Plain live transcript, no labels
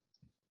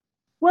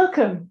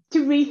Welcome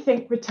to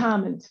Rethink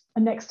Retirement,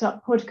 a Next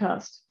Up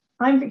podcast.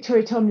 I'm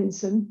Victoria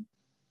Tomlinson.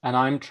 And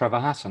I'm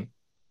Trevor Hatton.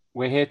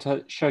 We're here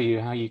to show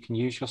you how you can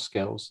use your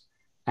skills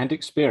and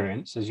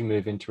experience as you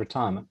move into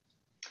retirement.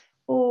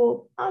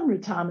 Or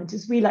unretirement,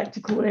 as we like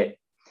to call it.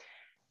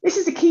 This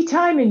is a key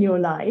time in your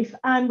life,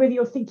 and whether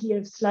you're thinking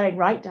of slowing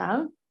right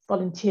down,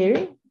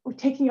 volunteering, or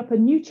taking up a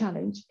new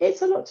challenge,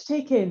 it's a lot to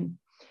take in.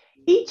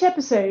 Each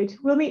episode,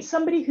 we'll meet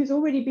somebody who's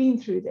already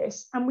been through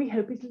this, and we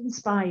hope it'll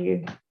inspire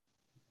you.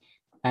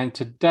 And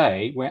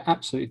today, we're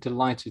absolutely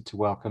delighted to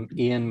welcome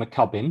Ian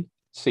McCubbin,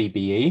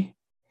 CBE,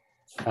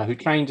 who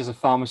trained as a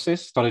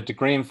pharmacist, got a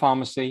degree in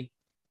pharmacy,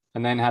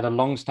 and then had a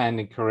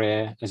long-standing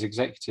career as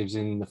executives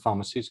in the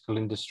pharmaceutical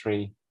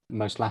industry,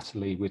 most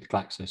latterly with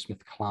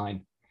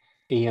GlaxoSmithKline.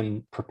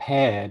 Ian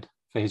prepared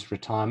for his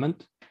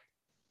retirement,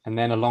 and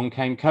then along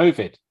came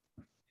COVID.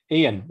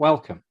 Ian,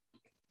 welcome.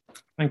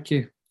 Thank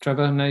you,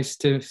 Trevor. Nice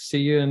to see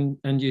you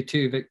and you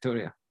too,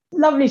 Victoria.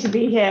 Lovely to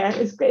be here.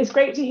 It's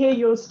great to hear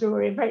your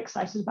story. I'm very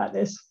excited about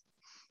this.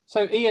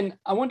 So, Ian,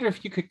 I wonder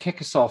if you could kick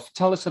us off.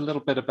 Tell us a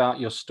little bit about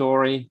your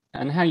story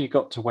and how you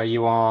got to where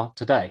you are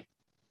today.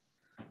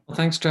 Well,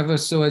 thanks, Trevor.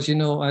 So, as you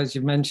know, as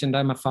you mentioned,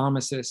 I'm a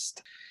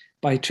pharmacist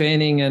by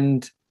training,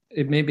 and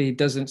it maybe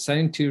doesn't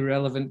sound too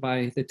relevant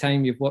by the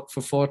time you've worked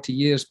for 40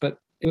 years, but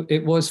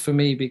it was for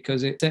me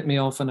because it set me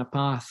off on a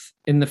path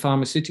in the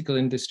pharmaceutical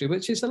industry,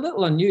 which is a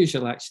little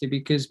unusual, actually,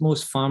 because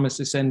most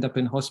pharmacists end up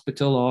in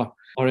hospital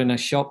or in a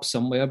shop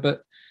somewhere,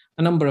 but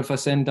a number of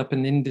us end up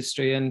in the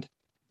industry. And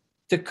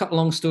to cut a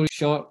long story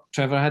short,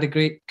 Trevor, I had a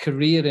great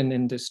career in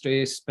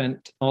industry,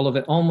 spent all of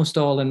it, almost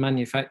all in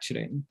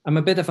manufacturing. I'm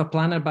a bit of a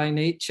planner by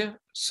nature,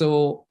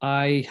 so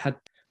I had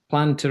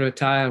planned to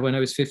retire when I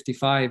was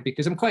 55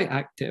 because I'm quite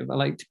active. I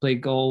like to play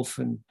golf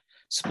and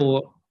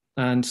sport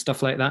and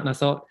stuff like that. And I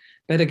thought,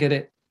 better get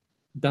it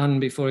done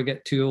before I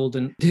get too old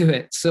and do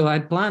it. So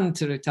I'd planned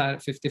to retire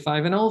at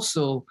 55. And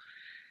also,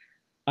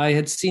 I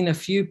had seen a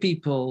few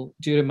people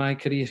during my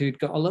career who'd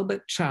got a little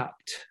bit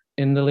trapped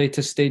in the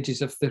later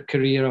stages of their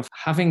career of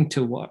having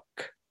to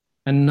work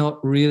and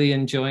not really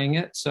enjoying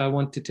it. So I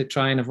wanted to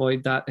try and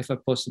avoid that if I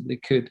possibly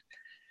could.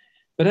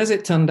 But as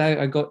it turned out,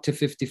 I got to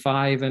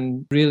 55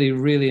 and really,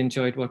 really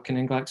enjoyed working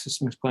in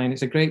GlaxoSmithKline.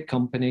 It's a great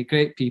company,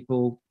 great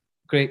people,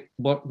 great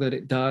work that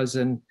it does.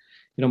 And,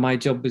 you know, my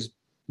job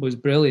was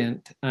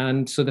brilliant.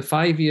 And so the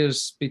 5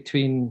 years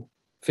between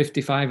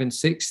 55 and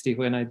 60,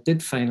 when I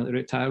did finally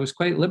retire, I was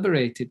quite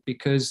liberated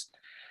because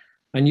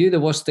I knew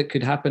the worst that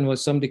could happen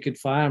was somebody could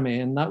fire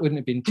me, and that wouldn't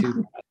have been too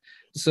bad.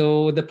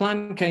 So the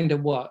plan kind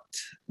of worked.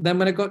 Then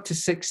when I got to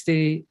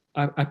 60,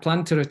 I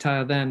planned to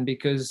retire then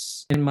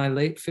because in my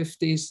late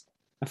 50s,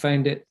 I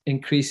found it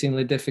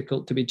increasingly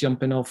difficult to be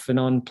jumping off and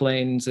on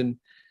planes and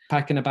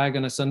packing a bag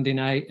on a Sunday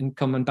night and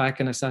coming back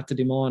on a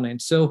Saturday morning.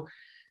 So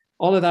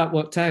all of that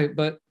worked out,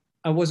 but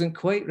I wasn't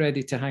quite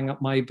ready to hang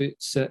up my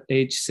boots at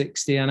age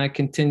 60, and I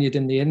continued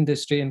in the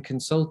industry and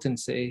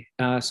consultancy.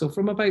 So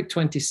from about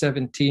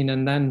 2017,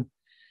 and then,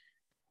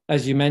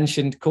 as you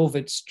mentioned,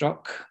 COVID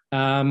struck,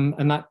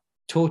 and that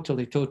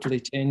totally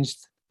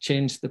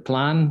changed the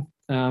plan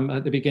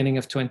at the beginning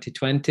of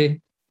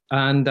 2020.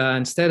 And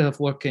instead of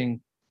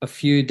working a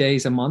few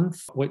days a month,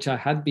 which I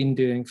had been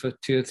doing for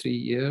 2 or 3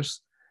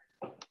 years,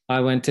 I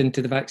went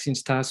into the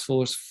Vaccines Task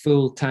Force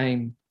full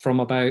time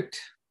from about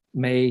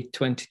May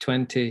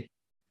 2020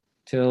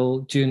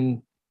 till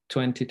June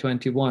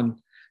 2021.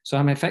 So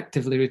I'm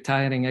effectively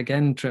retiring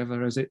again,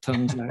 Trevor, as it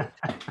turns out.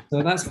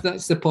 So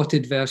that's the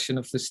potted version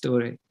of the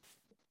story.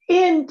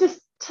 Ian,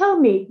 just tell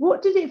me,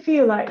 what did it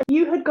feel like?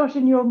 You had got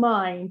in your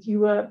mind,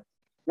 you were,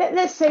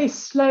 let's say,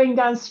 slowing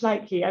down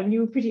slightly. I mean,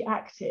 you were pretty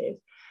active,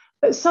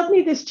 but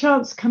suddenly this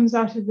chance comes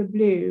out of the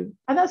blue,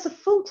 and that's a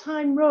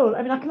full-time role.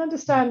 I mean, I can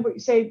understand what you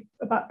say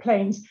about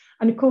planes.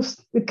 And of course,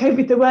 with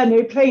COVID, there were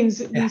no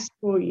planes at least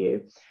for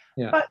you.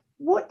 Yeah. But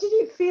what did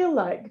it feel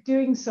like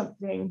doing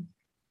something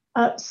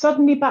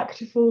suddenly back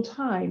to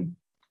full-time?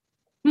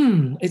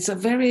 It's a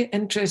very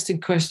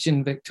interesting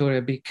question,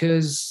 Victoria,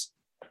 because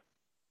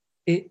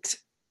it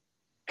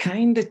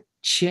kind of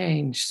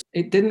changed.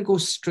 It didn't go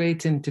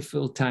straight into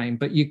full-time,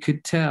 but you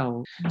could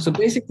tell. So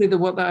basically,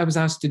 what that I was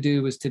asked to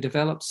do was to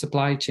develop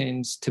supply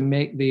chains to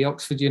make the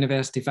Oxford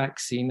University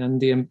vaccine.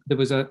 And there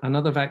was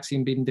another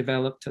vaccine being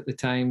developed at the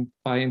time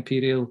by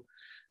Imperial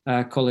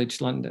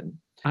College London.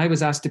 I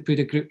was asked to put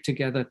a group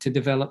together to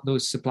develop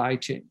those supply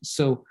chains.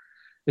 So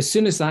as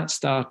soon as that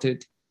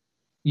started,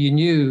 you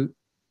knew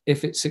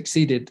if it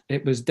succeeded,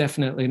 it was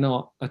definitely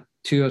not a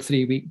 2 or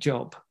 3 week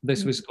job.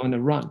 This was going to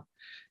run.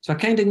 So I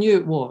kind of knew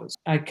it was.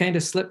 I kind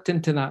of slipped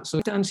into that. So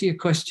to answer your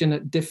question,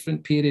 at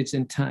different periods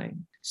in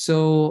time.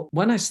 So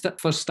when I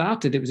first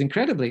started, it was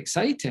incredibly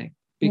exciting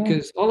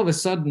because all of a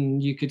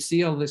sudden you could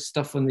see all this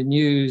stuff on the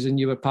news and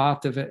you were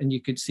part of it and you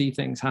could see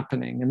things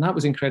happening. And that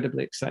was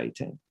incredibly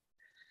exciting.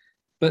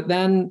 But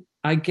then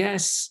I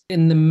guess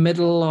in the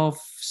middle of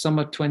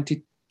summer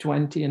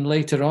 2020 and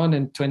later on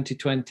in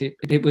 2020,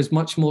 it was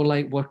much more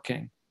like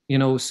working, you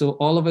know, so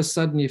all of a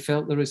sudden you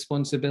felt the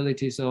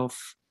responsibilities of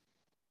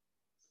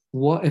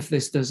what if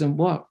this doesn't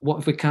work? What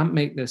if we can't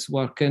make this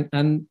work?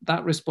 And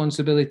that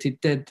responsibility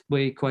did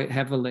weigh quite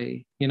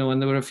heavily,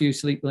 and there were a few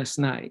sleepless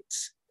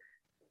nights.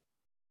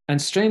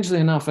 And strangely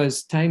enough,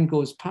 as time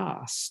goes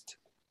past,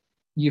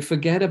 you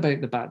forget about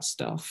the bad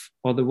stuff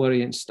or the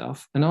worrying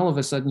stuff. And all of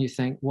a sudden you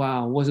think,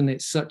 wow, wasn't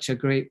it such a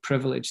great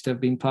privilege to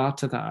have been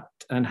part of that?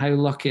 And how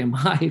lucky am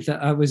I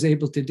that I was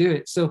able to do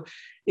it? So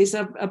it's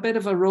a bit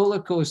of a roller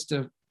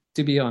coaster,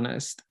 to be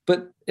honest,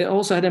 but it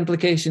also had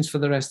implications for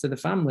the rest of the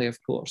family,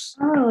 of course.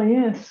 Oh,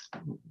 yes.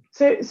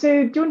 So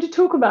do you want to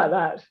talk about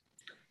that?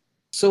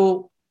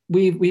 So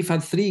we've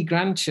had 3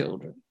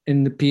 grandchildren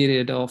in the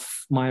period of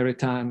my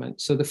retirement.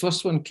 So the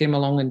first one came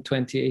along in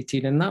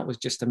 2018, and that was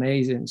just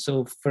amazing.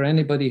 So for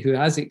anybody who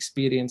has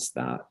experienced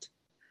that,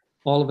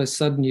 all of a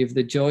sudden you have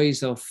the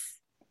joys of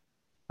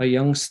a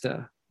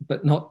youngster,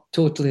 but not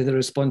totally the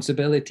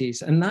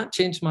responsibilities. And that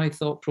changed my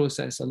thought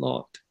process a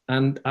lot.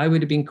 And I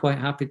would have been quite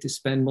happy to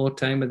spend more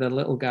time with a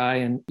little guy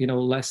and,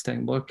 less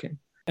time working.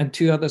 And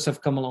 2 others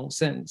have come along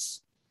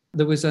since.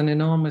 There was an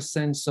enormous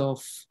sense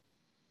of,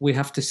 we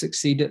have to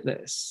succeed at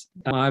this.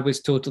 I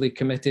was totally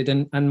committed.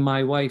 And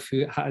my wife,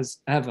 who has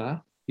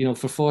ever,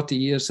 for 40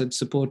 years had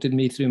supported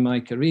me through my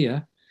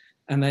career.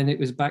 And then it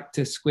was back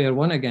to square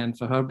one again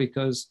for her,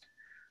 because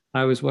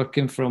I was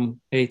working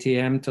from 8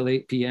 a.m. till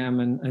 8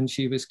 p.m. and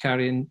she was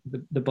carrying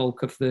the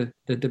bulk of the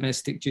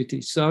domestic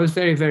duties. So I was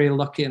very, very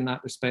lucky in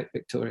that respect,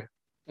 Victoria.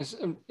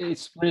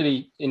 It's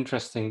really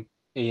interesting,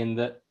 Ian,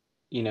 that,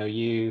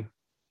 you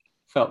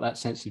felt that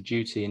sense of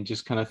duty and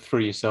just kind of threw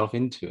yourself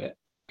into it,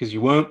 because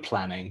you weren't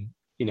planning,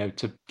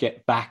 to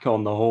get back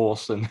on the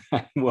horse and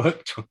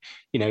work,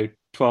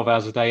 12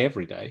 hours a day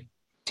every day.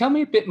 Tell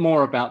me a bit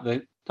more about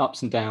the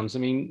ups and downs. I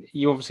mean,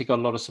 you obviously got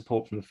a lot of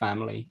support from the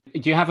family.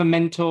 Do you have a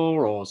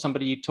mentor or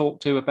somebody you talk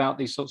to about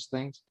these sorts of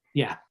things?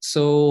 Yeah.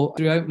 So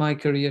throughout my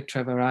career,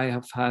 Trevor, I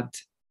have had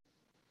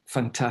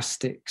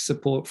fantastic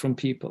support from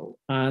people,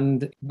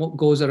 and what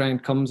goes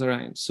around comes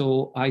around.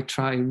 So I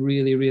try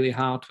really, really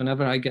hard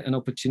whenever I get an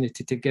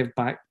opportunity to give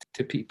back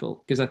to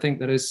people, because I think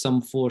there is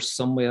some force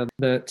somewhere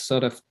that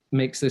sort of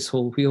makes this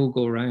whole wheel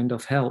go round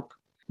of help.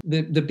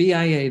 The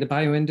BIA, the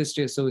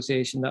Bioindustry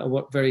Association, that I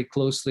work very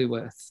closely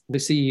with, the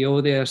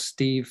CEO there,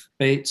 Steve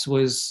Bates,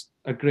 was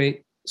a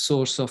great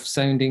source of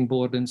sounding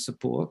board and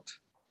support.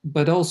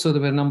 But also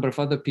there were a number of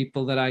other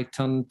people that I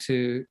turned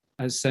to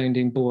as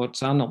sounding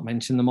boards. I'll not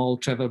mention them all,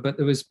 Trevor, but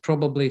there was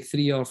probably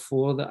 3 or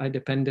 4 that I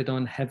depended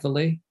on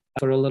heavily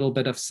for a little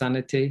bit of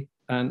sanity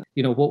and,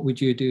 what would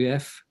you do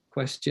if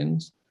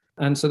questions.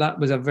 And so that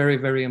was a very,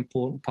 very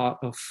important part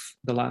of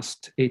the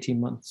last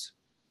 18 months.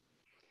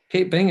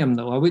 Kate Bingham,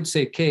 though, I would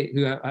say Kate,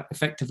 who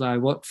effectively I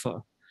worked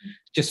for,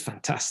 just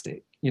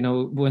fantastic.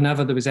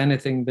 Whenever there was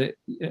anything that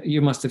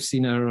you must have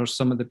seen her or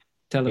some of the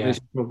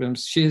television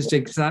programs, she is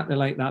exactly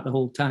like that the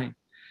whole time.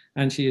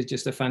 And she is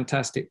just a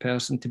fantastic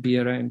person to be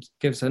around,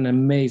 gives an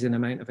amazing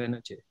amount of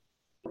energy.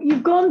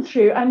 You've gone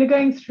through and are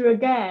going through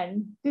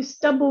again this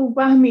double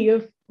whammy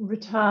of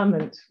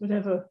retirement,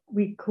 whatever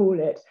we call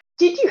it.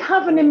 Did you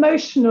have an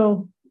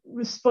emotional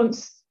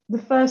response the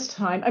first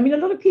time? I mean, a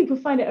lot of people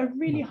find it a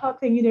really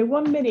hard thing.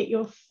 1 minute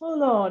you're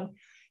full on,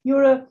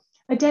 you're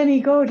a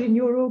demigod in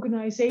your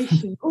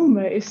organization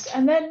almost.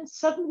 And then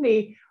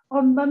suddenly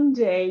on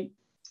Monday,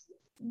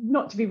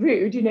 not to be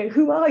rude,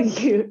 who are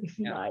you, if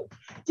you like?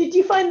 Did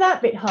you find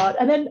that bit hard?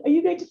 And then are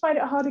you going to find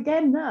it hard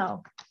again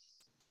now,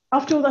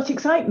 after all that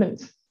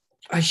excitement?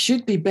 I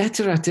should be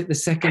better at it the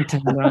second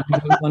time round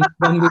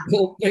when we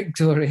go,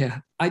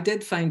 Victoria. I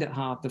did find it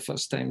hard the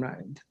first time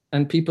round.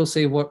 And people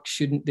say work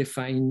shouldn't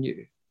define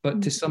you,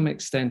 but to some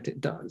extent it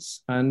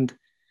does. And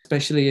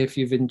especially if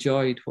you've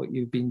enjoyed what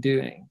you've been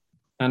doing.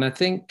 And I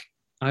think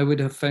I would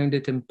have found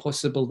it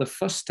impossible the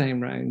first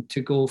time round to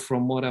go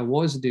from what I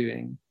was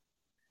doing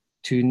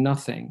to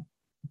nothing.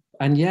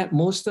 And yet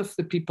most of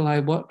the people I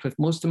worked with,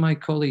 most of my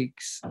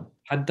colleagues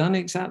had done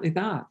exactly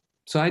that.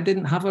 So I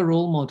didn't have a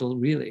role model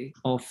really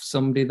of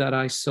somebody that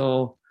I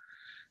saw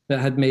that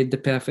had made the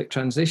perfect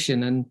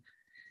transition. And,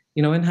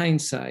 in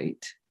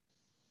hindsight,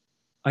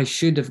 I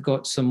should have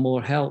got some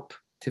more help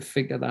to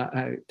figure that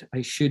out.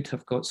 I should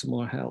have got some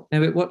more help.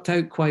 Now, it worked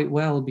out quite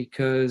well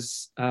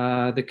because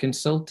the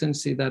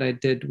consultancy that I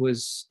did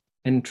was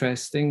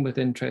interesting with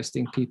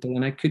interesting people,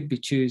 and I could be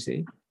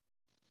choosy.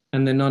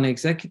 And the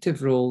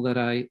non-executive role that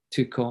I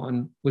took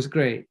on was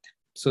great.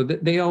 So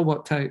they all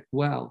worked out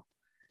well.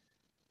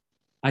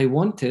 I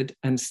wanted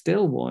and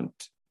still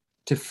want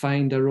to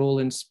find a role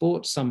in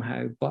sports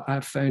somehow, but I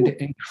found it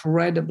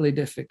incredibly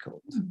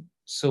difficult.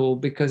 So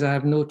because I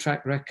have no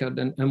track record,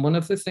 and one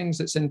of the things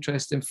that's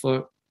interesting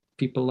for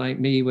people like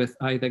me with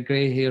either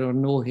grey hair or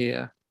no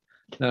hair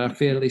that are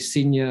fairly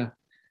senior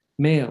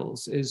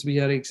males is we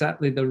are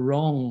exactly the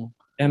wrong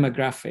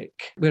demographic.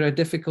 We're a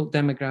difficult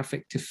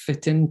demographic to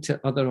fit into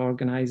other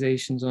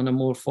organizations on a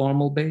more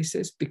formal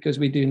basis because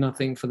we do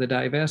nothing for the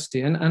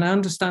diversity. And I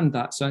understand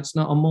that, so it's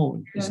not a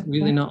moan. It's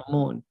really not a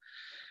moan.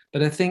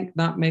 But I think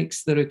that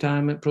makes the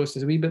retirement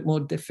process a wee bit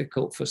more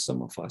difficult for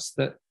some of us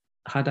that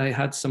had I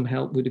had some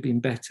help would have been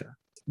better.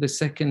 The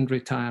second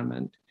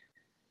retirement,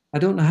 I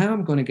don't know how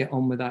I'm going to get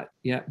on with that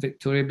yet,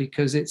 Victoria,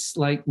 because it's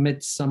like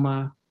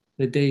midsummer.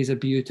 The days are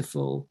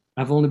beautiful.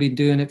 I've only been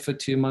doing it for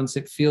 2 months.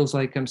 It feels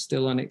like I'm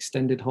still on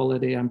extended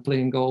holiday. I'm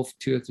playing golf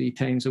 2 or 3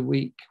 times a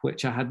week,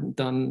 which I hadn't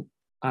done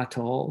at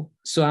all.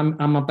 So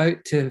I'm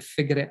about to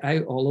figure it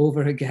out all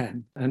over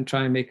again and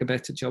try and make a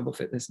better job of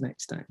it this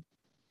next time.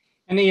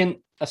 And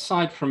Ian,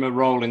 aside from a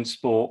role in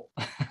sport,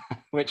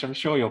 which I'm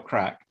sure you'll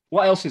crack,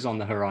 what else is on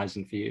the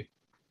horizon for you,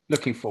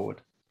 looking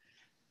forward?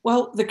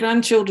 Well, the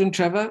grandchildren,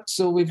 Trevor.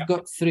 So we've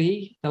got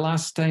 3. The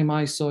last time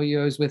I saw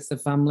you, I was with the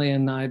family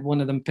and I had one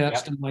of them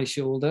perched on my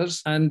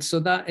shoulders. And so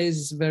that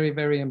is very,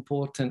 very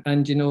important.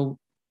 And, you know,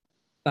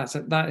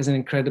 that is an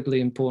incredibly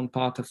important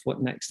part of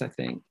what next, I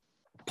think.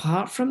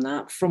 Apart from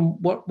that,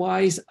 from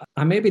work-wise,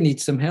 I maybe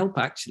need some help,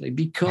 actually,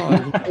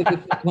 because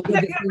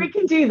we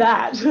can do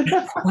that.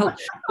 well,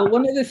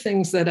 one of the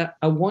things that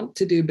I want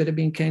to do, but I've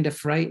been kind of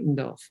frightened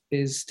of,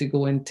 is to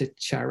go into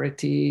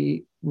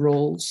charity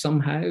roles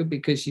somehow,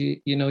 because you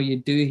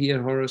do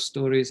hear horror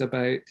stories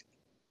about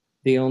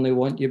they only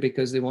want you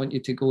because they want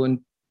you to go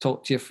and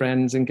talk to your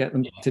friends and get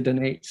them to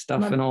donate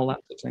stuff and all that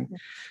sort of thing.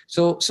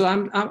 So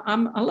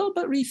I'm a little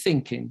bit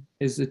rethinking,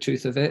 is the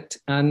truth of it.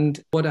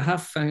 And what I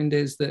have found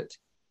is that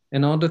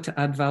in order to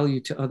add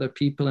value to other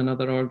people and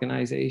other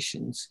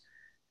organizations,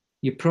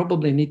 you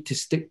probably need to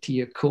stick to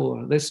your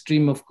core. This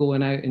dream of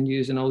going out and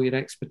using all your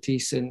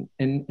expertise in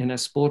a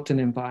sporting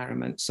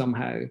environment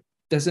somehow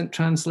doesn't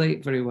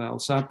translate very well.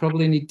 So I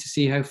probably need to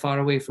see how far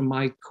away from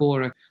my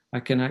core I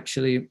can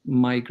actually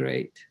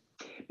migrate.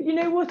 But you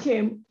know what,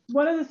 Ian?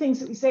 One of the things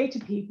that we say to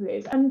people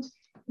is, and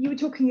you were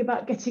talking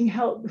about getting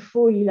help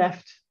before you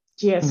left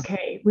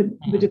GSK would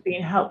have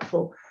been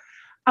helpful.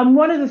 And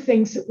one of the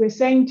things that we're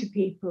saying to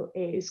people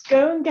is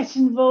go and get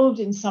involved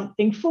in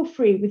something for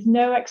free with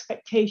no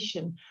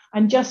expectation,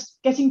 and just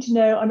getting to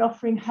know and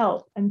offering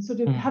help and sort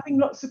of having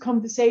lots of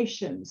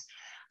conversations.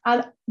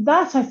 And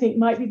that, I think,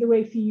 might be the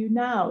way for you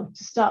now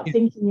to start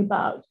thinking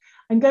about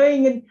and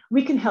going, and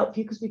we can help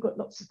you because we've got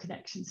lots of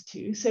connections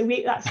too. So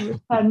that's a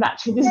return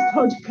match with this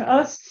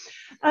podcast.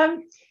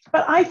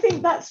 But I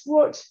think that's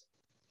what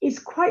is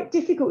quite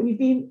difficult when you've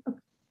been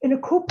in a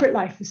corporate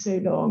life for so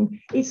long.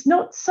 It's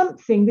not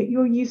something that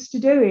you're used to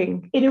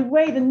doing. In a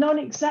way, the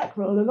non-exec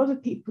role, a lot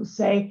of people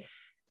say,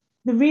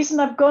 the reason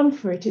I've gone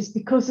for it is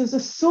because there's a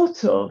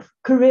sort of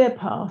career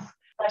path,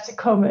 inverted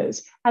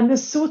commas, and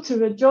there's sort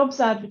of a jobs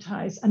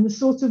advertised and the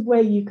sort of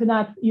way you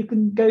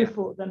can go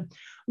for them,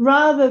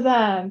 rather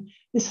than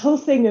this whole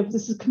thing of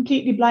this is a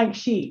completely blank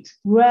sheet.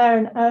 Where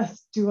on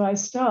earth do I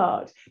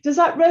start? Does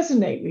that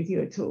resonate with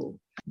you at all?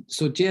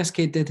 So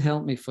GSK did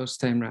help me first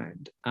time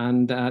round,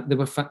 and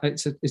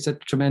it's a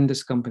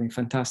tremendous company,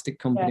 fantastic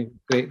company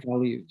with great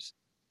values.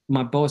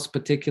 My boss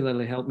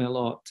particularly helped me a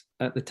lot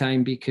at the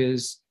time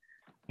because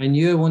I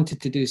knew I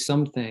wanted to do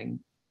something,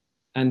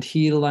 and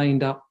he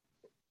lined up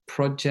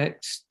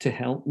projects to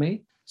help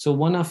me. So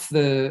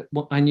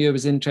I knew I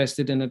was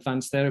interested in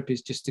advanced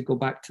therapies, just to go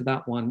back to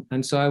that one.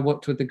 And so I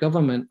worked with the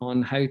government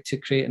on how to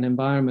create an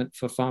environment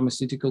for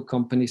pharmaceutical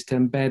companies to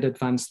embed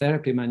advanced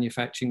therapy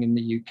manufacturing in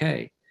the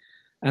UK.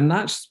 And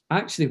that's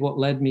actually what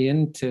led me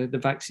into the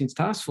Vaccines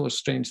Task Force,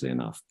 strangely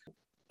enough.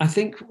 I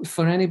think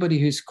for anybody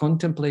who's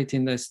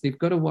contemplating this, they've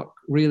got to work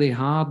really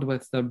hard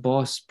with their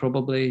boss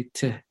probably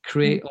to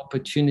create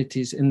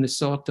opportunities in the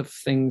sort of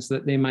things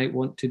that they might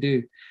want to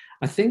do.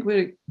 I think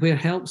where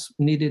help's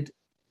needed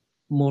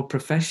more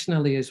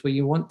professionally is where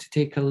you want to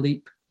take a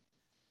leap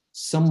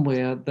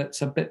somewhere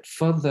that's a bit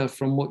further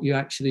from what you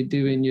actually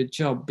do in your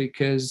job,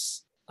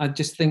 because I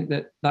just think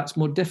that that's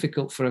more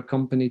difficult for a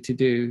company to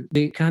do.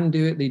 They can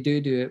do it, they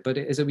do it, but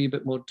it is a wee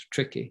bit more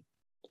tricky.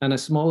 And a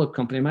smaller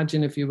company,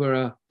 imagine if you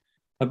were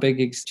a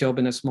big job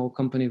in a small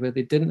company where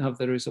they didn't have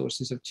the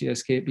resources of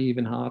GSK, it'd be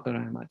even harder,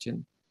 I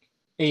imagine.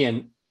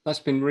 Ian, that's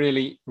been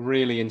really,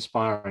 really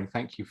inspiring.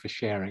 Thank you for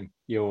sharing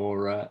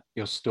your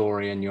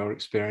story and your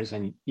experience,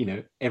 and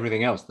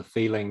everything else, the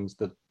feelings,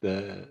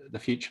 the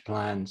future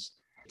plans.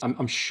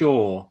 I'm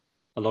sure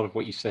a lot of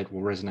what you said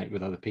will resonate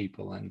with other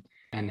people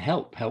and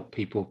help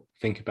people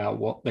think about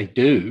what they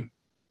do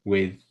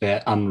with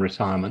their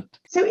unretirement.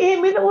 So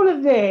Ian, with all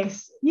of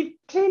this, you've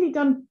clearly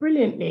done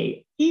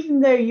brilliantly, even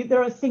though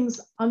there are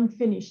things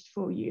unfinished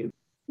for you.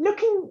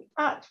 Looking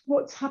at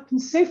what's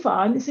happened so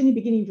far, and it's only the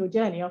beginning of your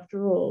journey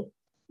after all,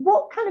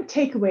 what kind of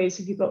takeaways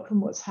have you got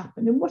from what's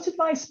happened, and what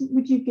advice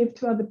would you give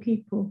to other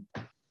people?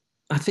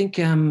 I think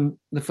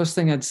the first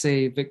thing I'd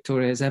say,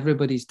 Victoria, is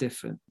everybody's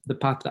different. The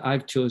path that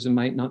I've chosen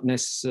might not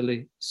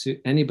necessarily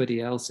suit anybody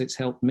else. It's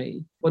helped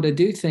me. What I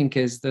do think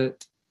is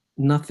that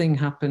nothing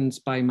happens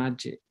by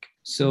magic.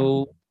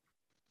 So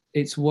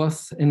it's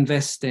worth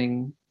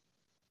investing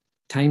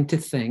time to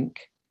think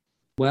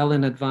well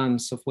in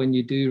advance of when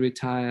you do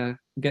retire,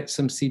 get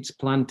some seeds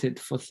planted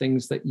for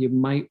things that you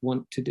might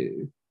want to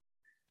do,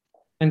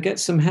 and get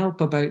some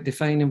help about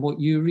defining what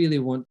you really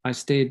want. I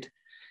stayed,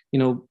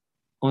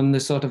 on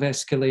the sort of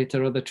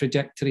escalator or the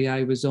trajectory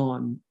I was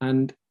on.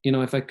 And,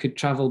 if I could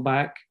travel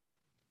back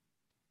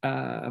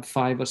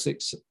 5 or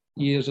 6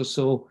 years or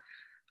so,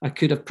 I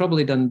could have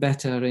probably done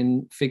better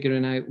in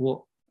figuring out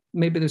what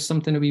maybe there's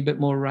something a wee bit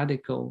more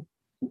radical.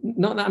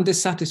 Not that I'm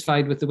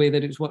dissatisfied with the way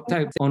that it's worked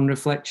out. On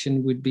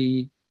reflection would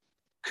be,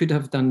 could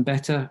have done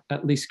better,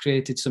 at least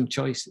created some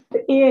choice.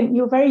 But Ian,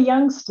 you're very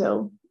young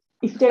still.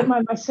 If you don't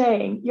mind my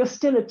saying, you're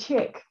still a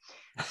chick.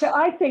 So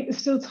I think there's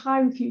still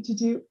time for you to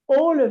do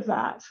all of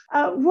that.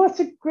 What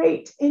a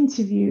great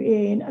interview,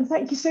 Ian. And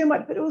thank you so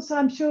much. But also,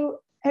 I'm sure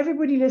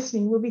everybody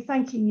listening will be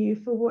thanking you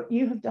for what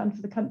you have done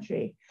for the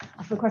country.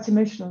 I feel quite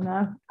emotional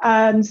now.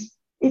 And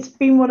it's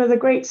been one of the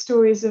great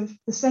stories of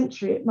the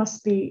century, it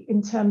must be,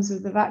 in terms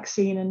of the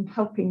vaccine and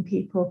helping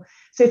people.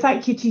 So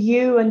thank you to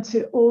you and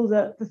to all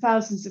the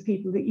thousands of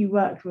people that you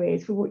worked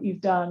with for what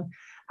you've done.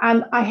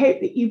 And I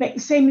hope that you make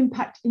the same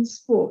impact in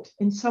sport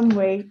in some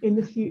way in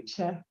the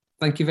future.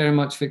 Thank you very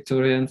much,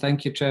 Victoria. And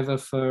thank you, Trevor,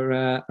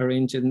 for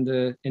arranging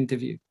the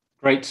interview.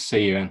 Great to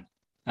see you, Ian.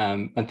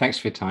 And thanks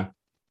for your time.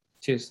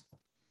 Cheers.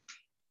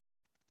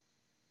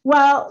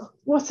 Well,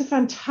 what a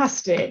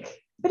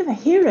fantastic, bit of a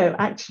hero,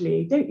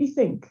 actually, don't you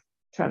think,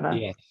 Trevor?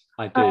 Yes,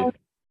 I do.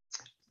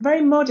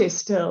 Very modest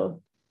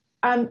still.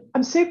 And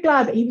I'm so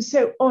glad that he was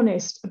so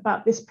honest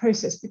about this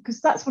process,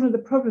 because that's one of the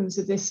problems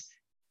of this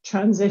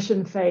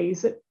transition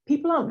phase, that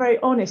people aren't very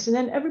honest. And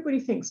then everybody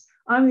thinks,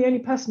 I'm the only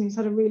person who's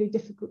had a really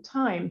difficult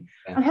time.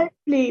 Yeah. And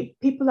hopefully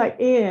people like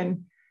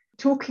Ian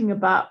talking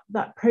about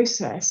that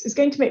process is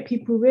going to make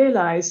people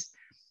realize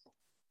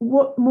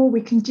what more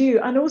we can do.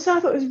 And also I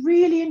thought it was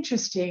really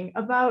interesting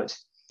about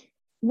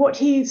what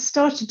he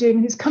started doing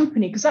in his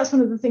company, because that's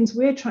one of the things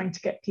we're trying to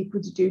get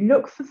people to do.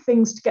 Look for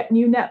things to get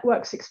new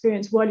networks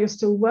experience while you're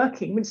still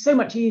working. It's so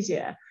much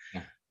easier.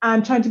 Yeah.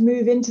 And trying to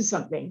move into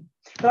something.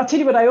 But I'll tell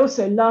you what I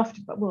also laughed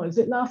about. Well, is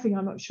it laughing?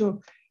 I'm not sure.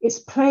 It's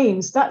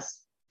planes. That's,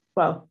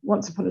 well,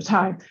 once upon a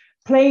time,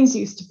 planes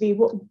used to be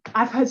what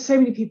I've heard so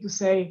many people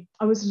say.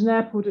 I was at an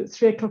airport at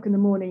 3 o'clock in the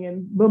morning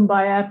in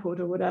Mumbai airport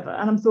or whatever.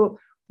 And I'm thought,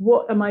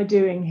 what am I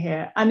doing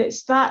here? And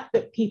it's that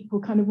people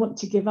kind of want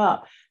to give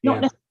up,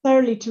 not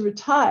necessarily to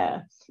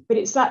retire, but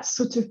it's that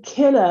sort of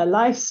killer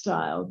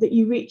lifestyle that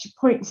you reach a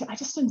point and say, I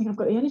just don't think I've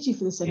got the energy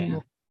for this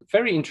anymore.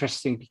 Very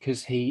interesting,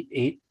 because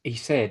he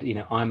said,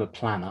 I'm a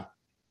planner,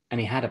 and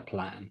he had a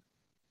plan,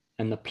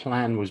 and the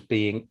plan was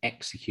being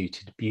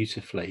executed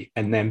beautifully,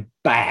 and then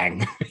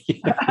bang,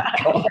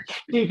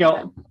 he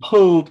got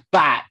pulled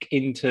back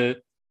into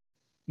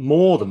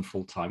more than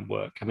full-time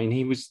work. I mean,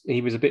 he was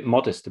a bit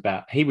modest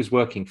about, he was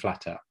working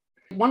flat out.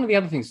 One of the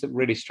other things that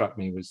really struck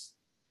me was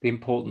the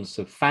importance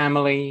of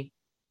family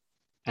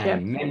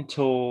and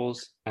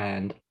mentors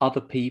and other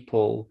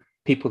people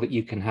that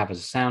you can have as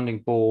a sounding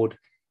board,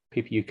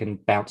 people you can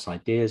bounce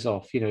ideas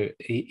off.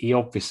 He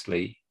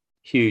obviously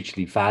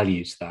hugely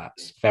values that.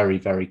 It's very,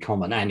 very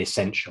common and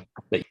essential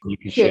that you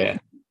can share.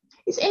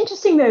 It's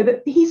interesting, though,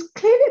 that he's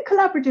clearly a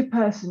collaborative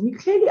person. He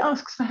clearly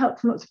asks for help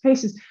from lots of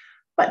places,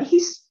 but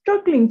he's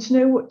struggling to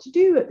know what to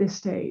do at this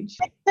stage.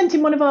 I sent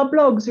him one of our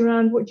blogs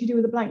around what do you do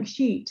with a blank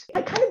sheet.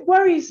 It kind of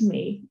worries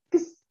me,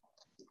 because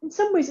in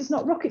some ways it's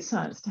not rocket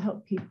science to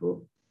help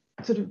people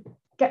sort of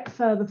get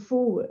further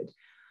forward.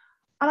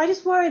 And I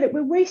just worry that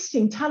we're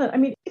wasting talent. I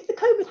mean, if the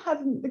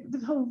COVID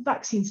the whole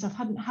vaccine stuff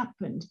hadn't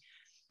happened,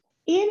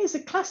 Ian is a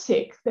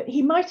classic that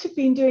he might have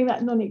been doing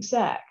that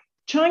non-exec,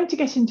 trying to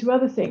get into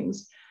other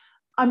things.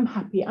 I'm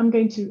happy. I'm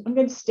going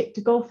to stick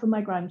to golf for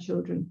my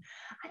grandchildren.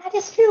 And I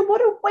just feel,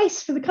 what a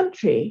waste for the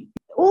country.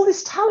 All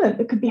this talent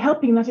that could be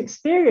helping that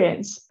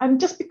experience. And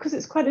just because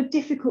it's quite a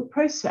difficult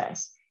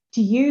process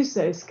to use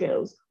those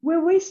skills,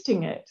 we're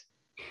wasting it.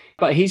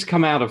 But he's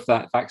come out of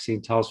that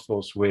vaccine task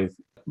force with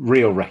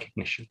real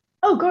recognition.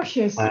 Oh gosh,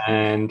 yes.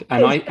 And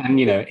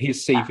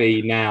his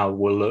CV now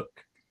will look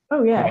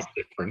quite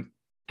different.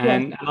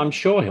 And I'm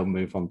sure he'll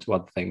move on to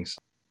other things.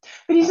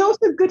 But he's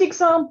also a good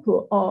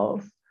example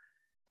of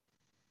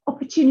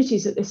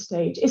opportunities at this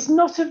stage. It's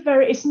not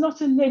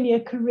a linear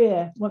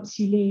career once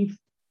you leave.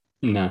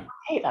 No.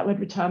 I hate that word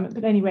retirement,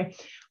 but anyway,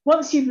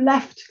 once you've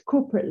left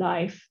corporate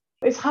life,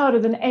 it's harder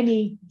than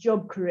any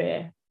job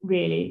career,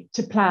 really,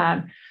 to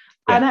plan.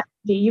 Yeah. And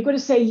actually, you've got to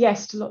say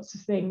yes to lots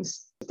of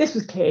things. This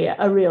was clearly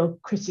a real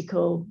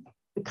critical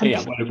country.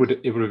 Yeah, well,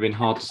 it would have been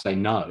hard to say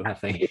no, I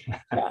think.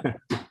 Yeah.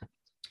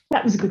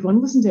 That was a good one,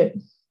 wasn't it?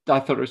 I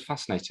thought it was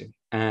fascinating.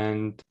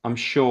 And I'm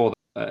sure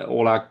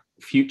all our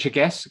future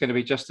guests are going to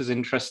be just as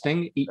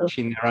interesting, each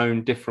in their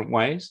own different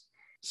ways.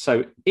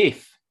 So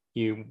if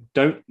you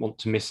don't want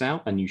to miss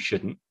out, and you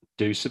shouldn't,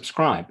 do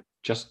subscribe.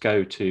 Just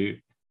go to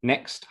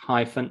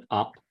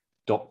next-up.com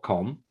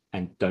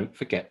and don't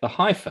forget the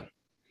hyphen.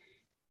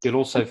 You'll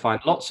also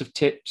find lots of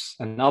tips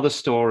and other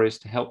stories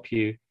to help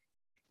you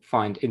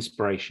find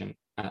inspiration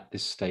at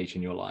this stage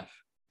in your life.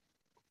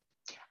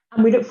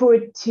 And we look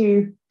forward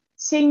to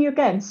seeing you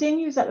again. Seeing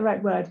you, is that the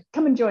right word?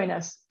 Come and join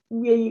us.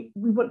 We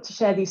want to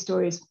share these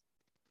stories.